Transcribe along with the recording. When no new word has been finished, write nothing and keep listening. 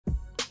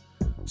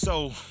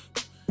So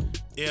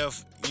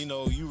if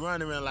you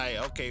run around like,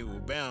 okay, well,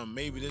 bam,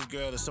 maybe this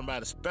girl is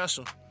somebody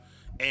special,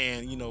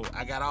 and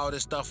I got all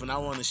this stuff and I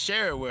want to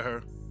share it with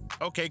her.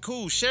 Okay,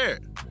 cool, share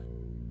it.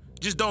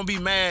 Just don't be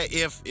mad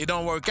if it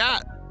don't work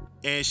out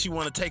and she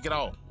want to take it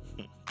off.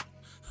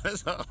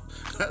 That's all.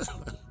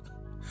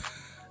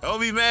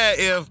 Don't be mad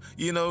if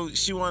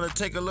she want to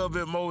take a little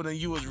bit more than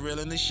you was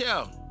willing to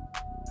share.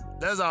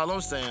 That's all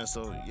I'm saying.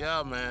 So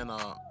yeah, man.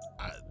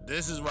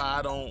 This is why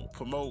I don't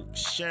promote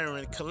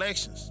sharing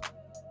collections.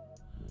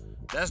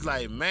 That's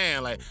like,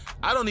 man, like,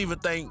 I don't even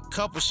think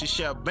couples should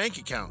share bank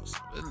accounts,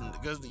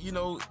 because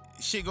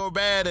shit go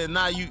bad and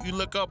now you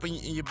look up and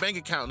your bank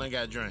account done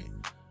got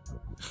drained.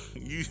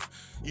 you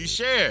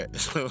share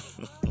it.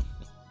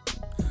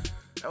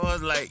 I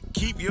was like,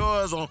 keep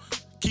yours on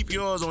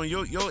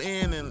your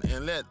end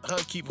and let her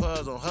keep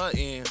hers on her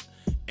end,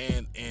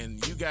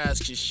 and you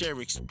guys can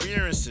share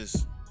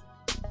experiences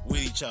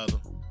with each other.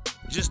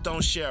 Just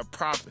don't share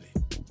property.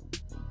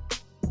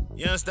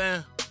 You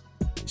understand?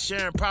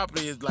 Sharing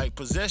property is like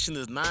possession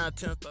is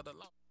 9/10 of the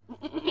law.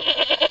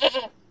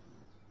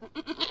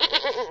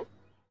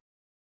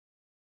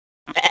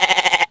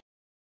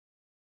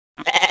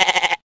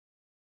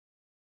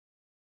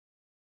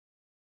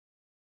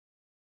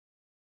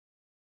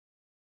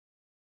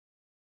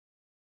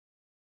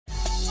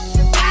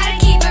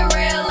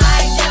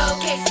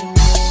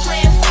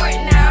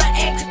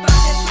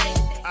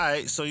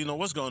 Alright, so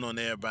what's going on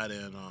there, everybody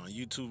in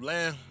YouTube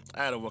land?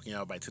 I had to welcome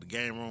y'all back to the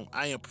game room.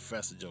 I am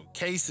Professor Joe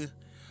Casey.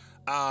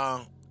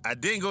 I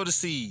didn't go to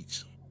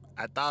Siege.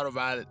 I thought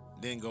about it,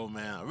 didn't go,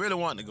 man. I really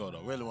wanted to go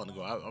though.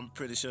 I'm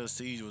pretty sure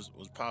Siege was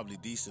probably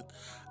decent.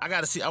 I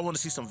want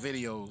to see some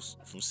videos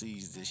from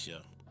Siege this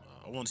year.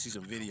 I want to see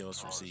some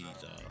videos from Siege.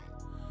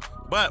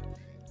 But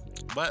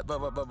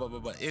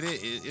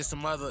it's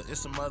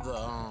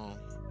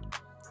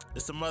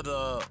some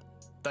other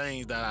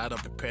things that I done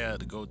prepared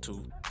to go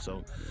to,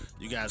 so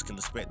you guys can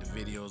expect the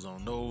videos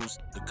on those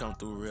to come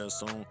through real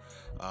soon.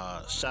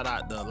 Shout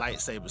out the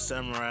Lightsaber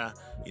Samurai.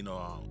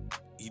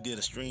 He did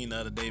a stream the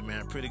other day,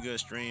 man. Pretty good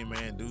stream,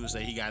 man. Dude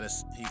say he got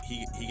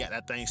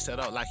that thing set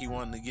up like he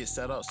wanted to get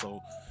set up.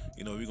 So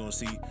we're gonna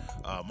see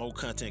more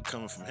content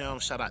coming from him.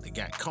 Shout out to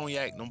Got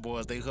Cognac. Them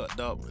boys, they hooked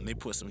up and they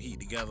put some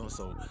heat together.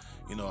 So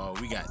we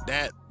got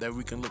that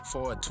we can look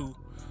forward to.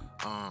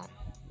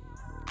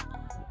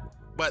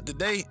 But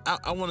today,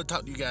 I want to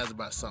talk to you guys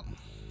about something.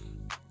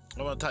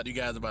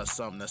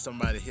 That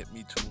somebody hit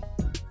me to.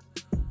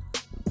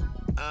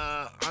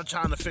 I'm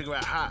trying to figure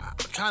out I'm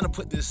trying to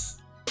put this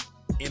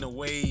in a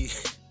way.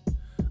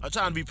 I'm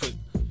trying to be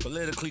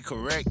politically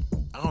correct.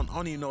 I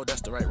don't even know if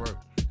that's the right word.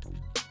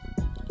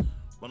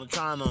 But I'm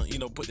trying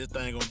to, put this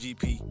thing on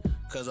GP.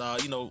 Because,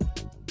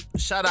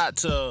 shout out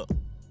to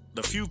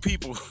the few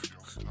people,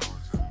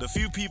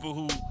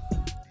 who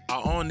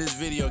are on this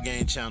video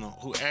game channel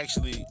who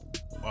actually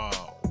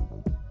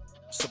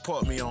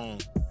support me on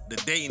the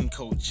Dating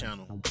Coach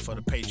channel for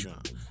the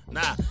Patreon.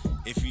 Now,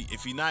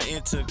 if you're not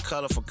into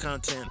colorful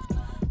content,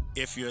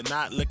 if you're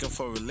not looking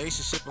for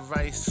relationship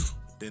advice,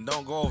 then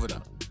don't go over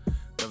there.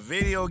 The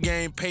video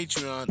game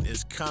Patreon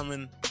is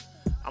coming.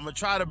 I'm gonna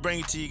try to bring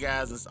it to you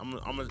guys. I'm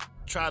gonna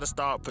try to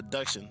start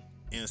production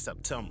in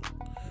September.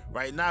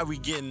 Right now we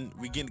getting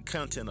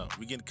content up.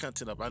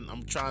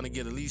 I'm trying to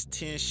get at least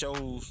 10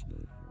 shows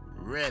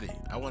ready.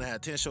 I want to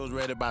have 10 shows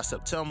ready by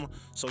September,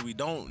 so we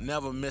don't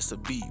never miss a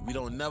beat. We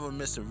don't never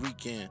miss a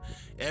weekend.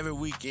 Every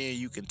weekend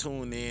you can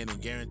tune in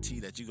and guarantee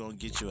that you're gonna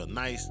get you a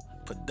nice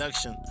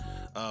production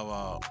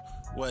of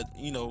what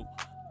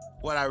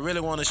I really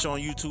want to show on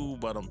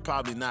YouTube, but I'm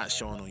probably not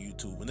showing on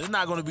YouTube. And it's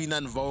not gonna be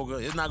nothing vulgar.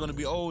 It's not gonna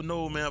be, oh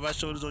no man, if I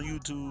show this on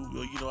YouTube,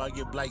 I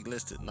get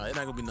blacklisted. No, it's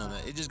not gonna be none of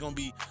that. It's just gonna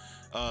be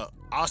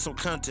awesome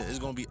content. It's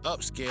gonna be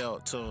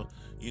upscale to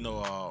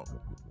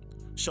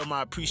show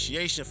my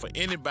appreciation for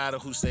anybody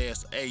who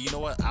says, hey, you know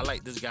what, I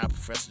like this guy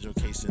Professor Joe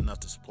Casey enough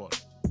to support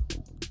him.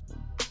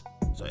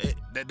 So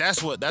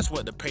that's what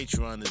the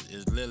Patreon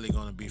is literally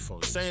gonna be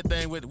for. Same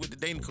thing with the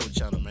Dating Coach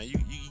channel, man. You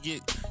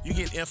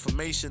get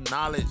information,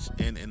 knowledge,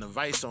 and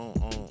advice on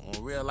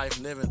real life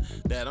living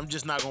that I'm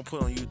just not gonna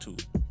put on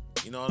YouTube.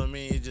 You know what I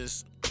mean? It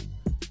just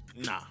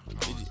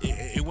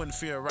it wouldn't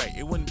feel right.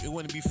 It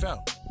wouldn't be fair.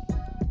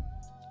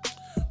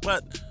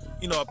 But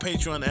a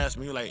Patreon asked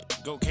me, like,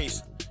 go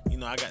Casey,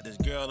 I got this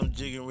girl I'm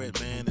jigging with,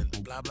 man,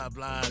 and blah blah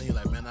blah. And he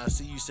like, man, I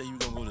see you say you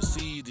gonna go to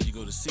Siege. Did you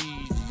go to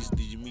Siege? Did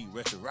you meet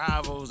Retro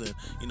Rivals?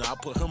 And I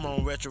put him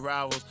on Retro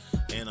Rivals,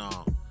 and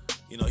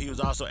he was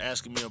also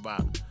asking me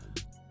about,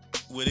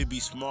 would it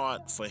be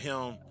smart for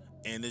him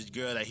and this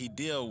girl that he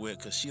deal with,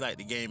 cause she liked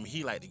the game and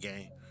he liked the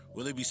game,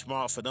 will it be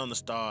smart for them to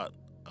start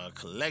a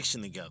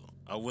collection together,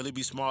 or will it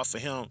be smart for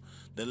him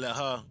to let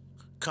her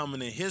come in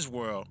his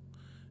world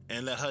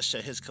and let her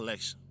share his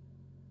collection?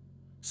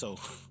 So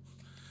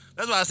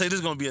that's why I say this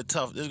is gonna be a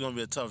tough video,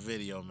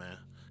 man.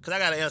 Cause I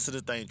gotta answer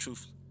this thing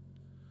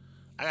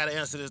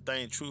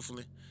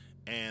truthfully.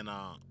 And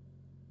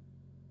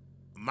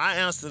my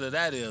answer to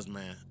that is,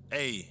 man,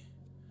 hey,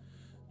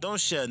 don't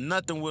share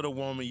nothing with a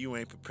woman you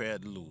ain't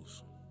prepared to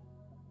lose.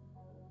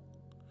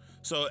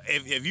 So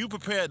if you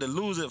prepared to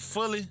lose it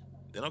fully,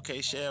 then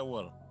okay, share it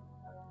with them.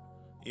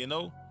 You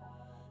know,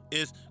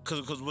 it's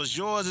because what's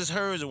yours is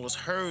hers, and what's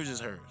hers is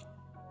hers.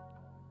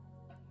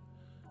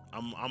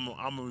 I'm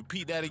gonna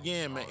repeat that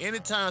again, man.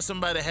 Anytime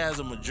somebody has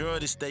a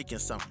majority stake in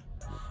something,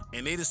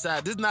 and they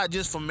decide this is not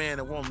just for man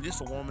and woman, this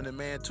for woman and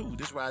man too.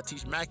 This is why I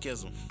teach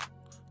Machism.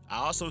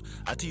 I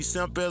teach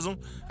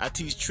simpism, I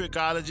teach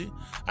trickology,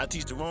 I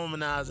teach the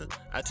Romanizing,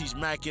 I teach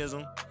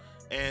Machism,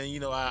 and you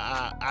know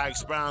I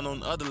expound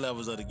on other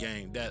levels of the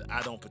game that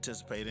I don't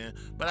participate in,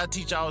 but I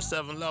teach all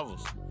 7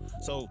 levels.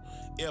 So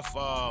if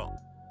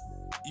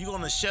you're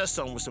gonna share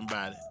something with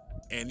somebody,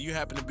 and you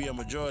happen to be a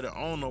majority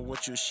owner of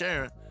what you're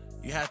sharing,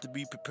 you have to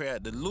be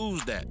prepared to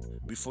lose that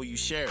before you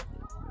share it.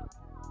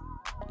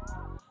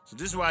 So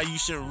this is why you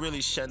shouldn't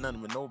really share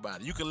nothing with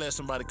nobody. You can let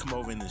somebody come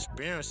over and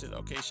experience it.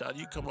 Okay, Shawty,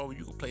 you come over,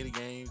 you can play the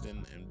games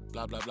and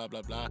blah, blah, blah,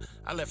 blah, blah.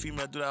 I let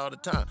females do that all the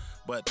time.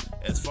 But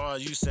as far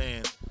as you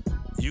saying,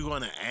 you're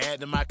going to add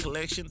to my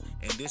collection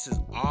and this is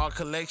our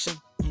collection,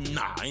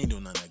 nah, I ain't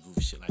doing none of that goofy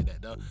shit like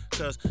that, though.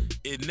 Because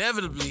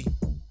inevitably,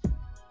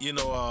 you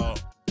know,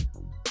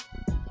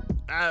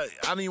 I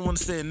don't even want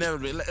to say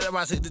inevitably. That's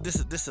why I say this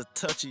is a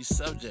touchy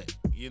subject,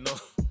 you know.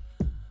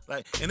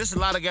 Like, and there's a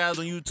lot of guys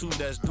on YouTube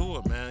that's do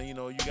it, man. You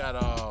know, you got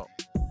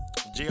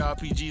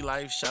JRPG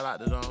Life, shout out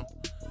to them.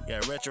 You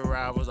got Retro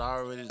Rivals, I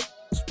already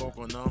spoke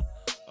on them.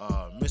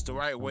 Mr.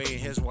 Right Way and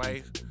his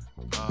wife.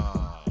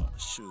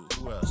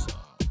 Who else?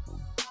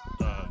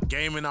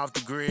 Gaming Off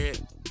the Grid.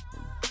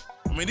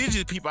 I mean, these are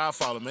the people I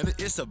follow, man.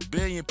 It's 1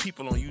 billion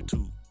people on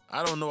YouTube.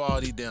 I don't know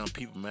all these damn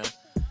people, man.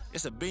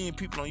 It's 1 billion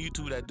people on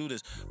YouTube that do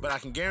this. But I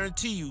can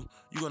guarantee you,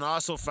 you're going to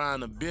also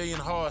find 1 billion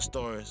horror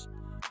stories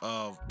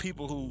of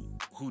people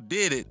who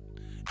did it,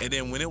 and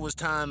then when it was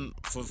time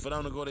for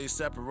them to go their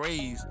separate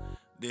ways,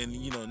 then,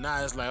 you know,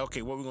 now it's like,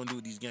 okay, what we gonna do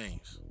with these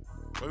games?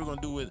 What we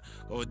gonna do with,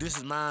 oh, this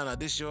is mine, or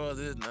this yours?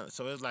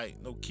 So it's like,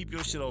 no, keep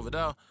your shit over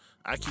there.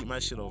 I keep my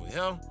shit over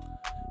here.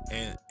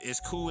 And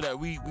it's cool that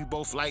we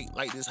both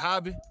like this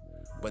hobby,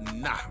 but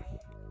nah,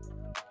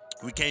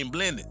 we can't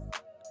blend it.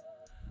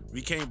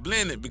 We can't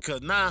blend it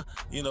because now,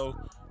 you know,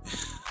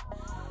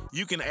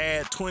 you can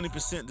add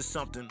 20% to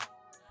something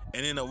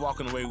and end up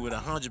walking away with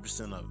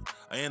 100% of it,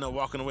 or end up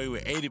walking away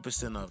with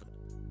 80% of it,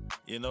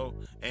 you know,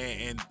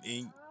 and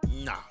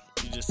nah,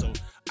 you just, so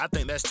I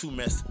think that's too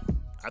messy.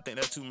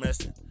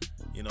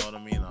 You know what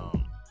I mean?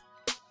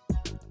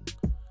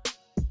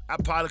 I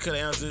probably could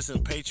have answered this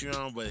in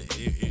Patreon, but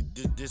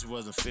this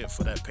wasn't fit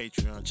for that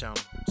Patreon channel,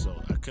 so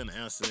I couldn't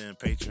answer it in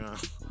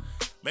Patreon.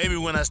 Maybe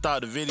when I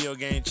start the video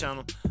game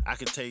channel, I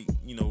could take,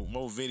 you know,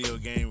 more video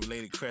game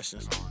related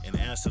questions and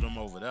answer them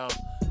over there,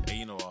 and,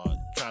 you know,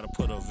 try to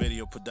put a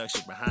video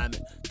production behind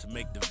it to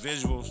make the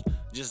visuals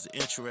just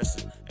as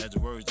interesting as the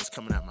words that's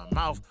coming out my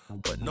mouth.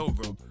 But no,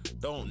 bro,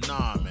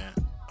 nah, man.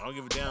 I don't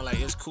give a damn. Like,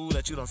 it's cool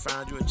that you done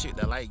found you a chick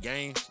that like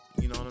games.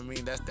 You know what I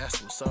mean?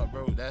 That's what's up,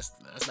 bro. That's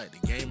like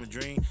the gamer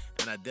dream.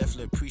 And I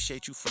definitely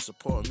appreciate you for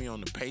supporting me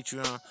on the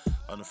Patreon,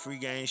 on the Free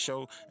Game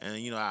Show. And,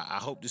 you know, I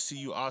hope to see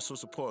you also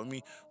supporting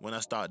me when I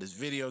start this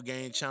video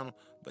game channel.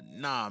 But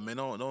nah, man,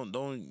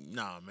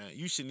 nah, man.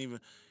 You shouldn't even,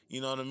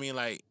 you know what I mean?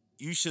 Like,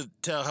 you should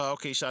tell her,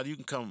 okay, Shawty, you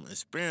can come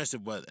experience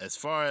it. But as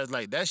far as,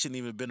 like, that shouldn't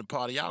even have been a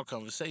part of y'all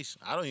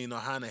conversation. I don't even know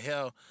how in the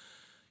hell,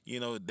 you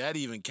know, that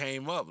even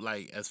came up,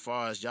 like, as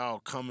far as y'all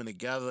coming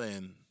together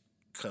and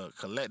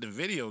collecting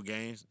video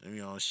games, and,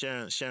 you know,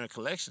 sharing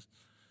collections.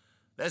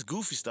 That's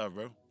goofy stuff,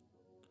 bro.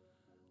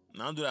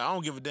 Now, don't do that. I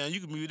don't give a damn. You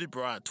can be with this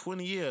bro out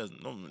 20 years.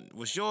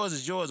 What's yours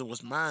is yours, and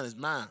what's mine is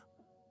mine.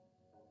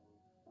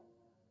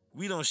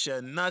 We don't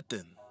share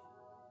nothing.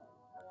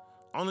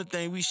 Only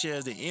thing we share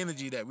is the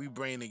energy that we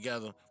bring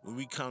together when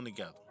we come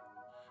together.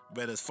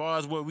 But as far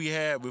as what we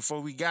had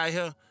before we got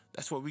here,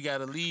 that's what we got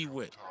to lead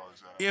with.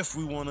 If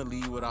we want to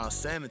lead with our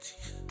sanity.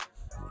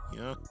 You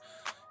know?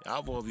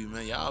 Y'all boy be,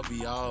 man, y'all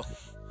be all...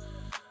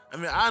 I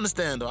mean, I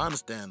understand,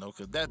 though,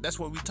 because that's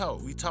what we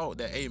taught. We taught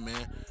that, hey,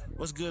 man,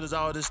 what's good is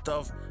all this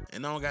stuff,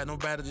 and I don't got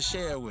nobody to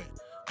share with.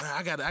 Man,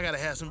 I gotta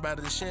have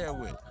somebody to share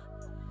with.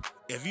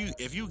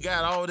 If you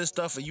got all this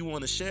stuff and you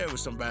want to share with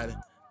somebody,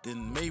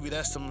 then maybe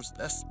that's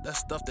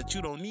stuff that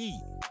you don't need.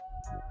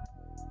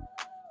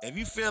 If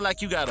you feel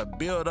like you gotta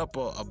build up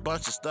a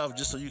bunch of stuff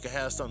just so you can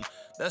have something,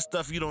 that's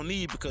stuff you don't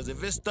need, because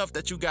if it's stuff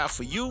that you got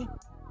for you,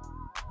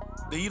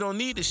 then you don't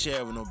need to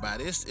share with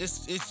nobody.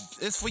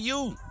 It's for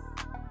you.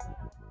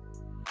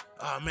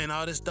 Oh man,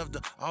 all this stuff,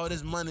 all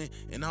this money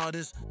and all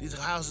these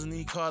houses and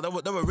these cars, that's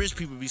what rich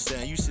people be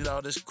saying. You see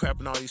all this crap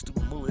and all these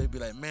stupid movies, they be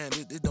like, man,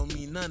 this don't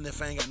mean nothing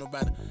if I ain't got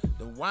nobody.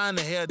 Then why in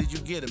the hell did you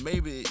get it?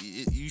 Maybe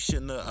you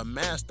shouldn't have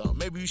amassed all.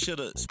 Maybe you should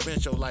have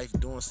spent your life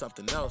doing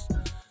something else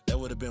that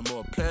would have been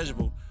more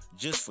pleasurable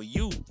just for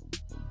you.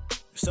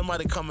 If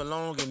somebody come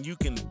along and you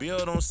can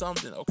build on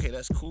something, okay,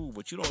 that's cool,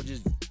 but you don't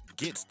just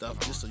get stuff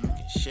just so you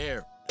can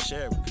share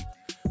with people.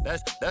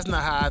 That's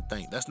not how I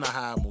think. That's not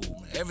how I move,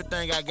 man.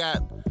 Everything I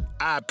got,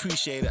 I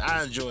appreciate it.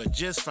 I enjoy it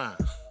just fine.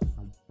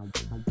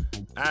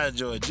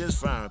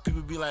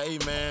 People be like, hey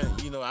man,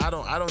 you know, I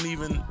don't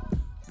even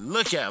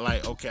look at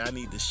like, okay, I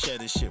need to share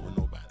this shit with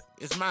nobody.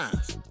 It's mine.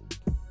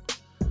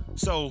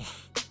 So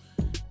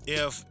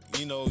if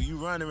you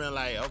running around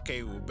like,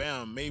 okay, well,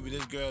 bam, maybe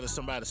this girl is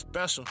somebody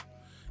special,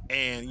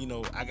 and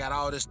I got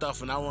all this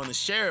stuff and I want to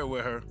share it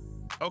with her.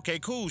 Okay,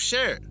 cool,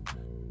 share it.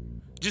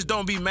 Just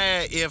don't be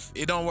mad if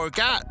it don't work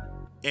out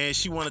and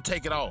she want to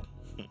take it all.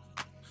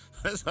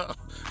 That's all.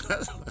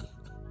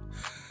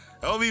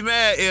 Don't be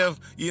mad if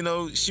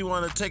she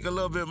want to take a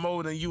little bit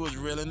more than you was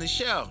willing to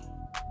share.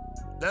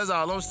 That's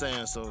all I'm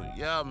saying. So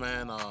yeah,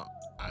 man.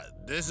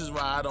 This is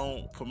why I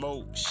don't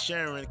promote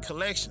sharing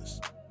collections.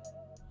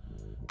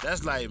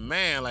 That's like,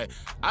 man, like,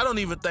 I don't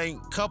even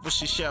think couples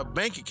should share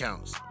bank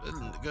accounts,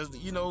 because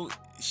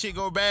shit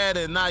go bad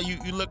and now you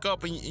look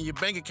up and your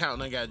bank account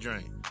done got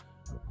drained.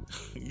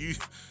 you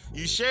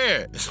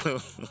share it.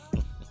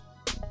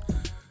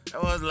 I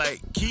was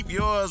like, keep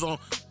yours on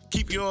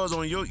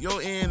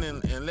your end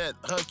and let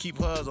her keep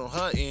hers on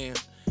her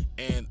end,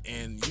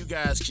 and you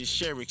guys can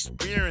share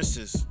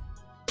experiences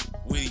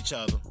with each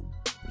other.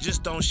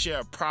 Just don't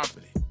share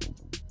property.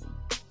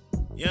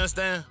 You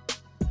understand?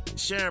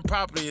 Sharing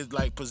property is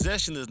like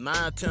possession is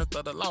 9/10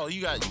 of the law.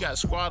 You got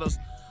squatters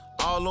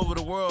all over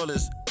the world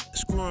is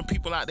screwing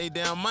people out their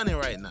damn money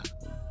right now.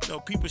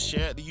 People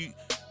share it.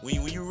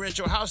 When you rent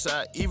your house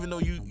out, even though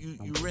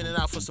you rent it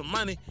out for some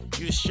money,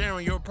 you're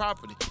sharing your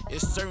property.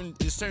 It's certain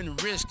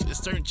risks, it's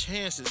certain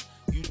chances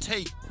you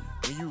take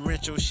when you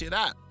rent your shit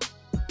out.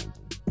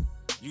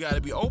 You got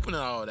to be open to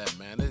all that,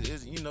 man.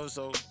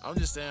 So I'm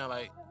just saying,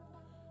 like,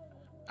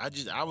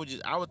 I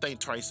would think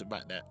twice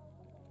about that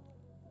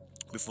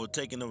before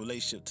taking a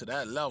relationship to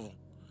that level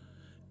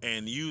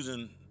and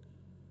using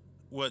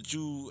what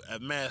you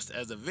amassed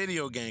as a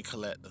video game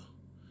collector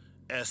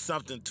as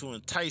something to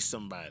entice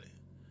somebody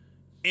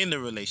in the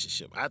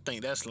relationship. I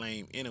think that's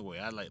lame anyway.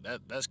 I like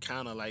that. That's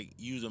kind of like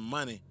using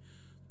money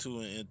to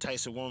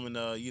entice a woman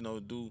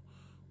to, do.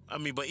 I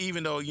mean, but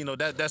even though,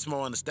 that's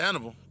more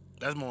understandable.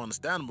 That's more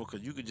understandable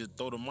because you could just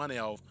throw the money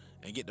off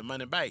and get the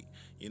money back.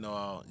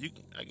 I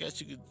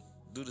guess you could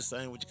do the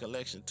same with your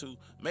collection too.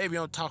 Maybe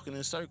I'm talking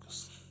in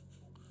circles.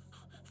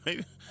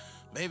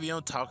 Maybe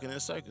I'm talking in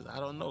circles. I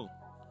don't know.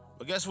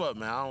 But guess what,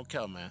 man? I don't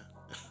care, man.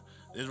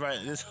 It's right.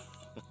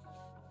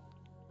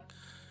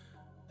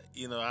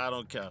 I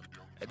don't care.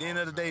 At the end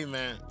of the day,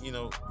 man,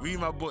 read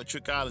my book,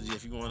 Trickology,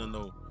 if you want to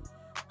know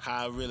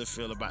how I really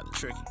feel about the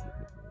tricking.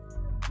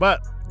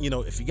 But,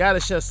 if you got to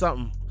share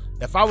something,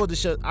 if I was to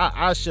share,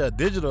 I'd share a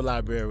digital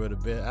library with a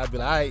bit. I'd be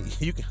like, all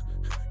right,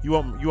 you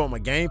want my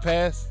Game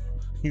Pass?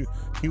 You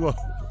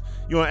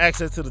want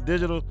access to the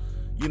digital?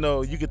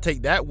 You could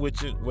take that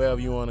with you wherever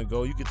you want to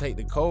go. You could take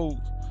the codes,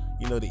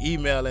 the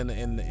email and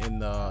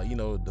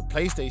the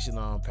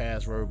PlayStation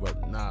password.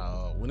 But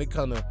nah, when it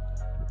comes to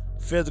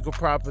physical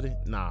property,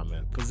 nah,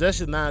 man.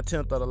 Possession 9/10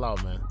 of the law,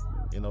 man.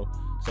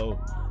 So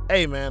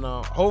hey, man.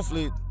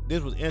 Hopefully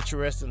this was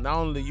interesting, not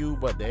only to you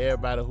but to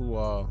everybody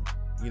who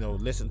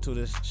listen to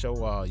this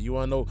show. You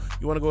wanna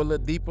go a little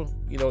deeper?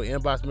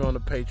 Inbox me on the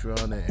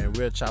Patreon and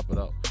we'll chop it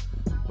up.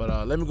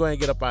 But let me go ahead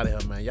and get up out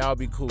of here, man. Y'all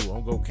be cool.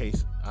 I'm gonna go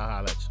case. I'll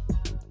holler at you.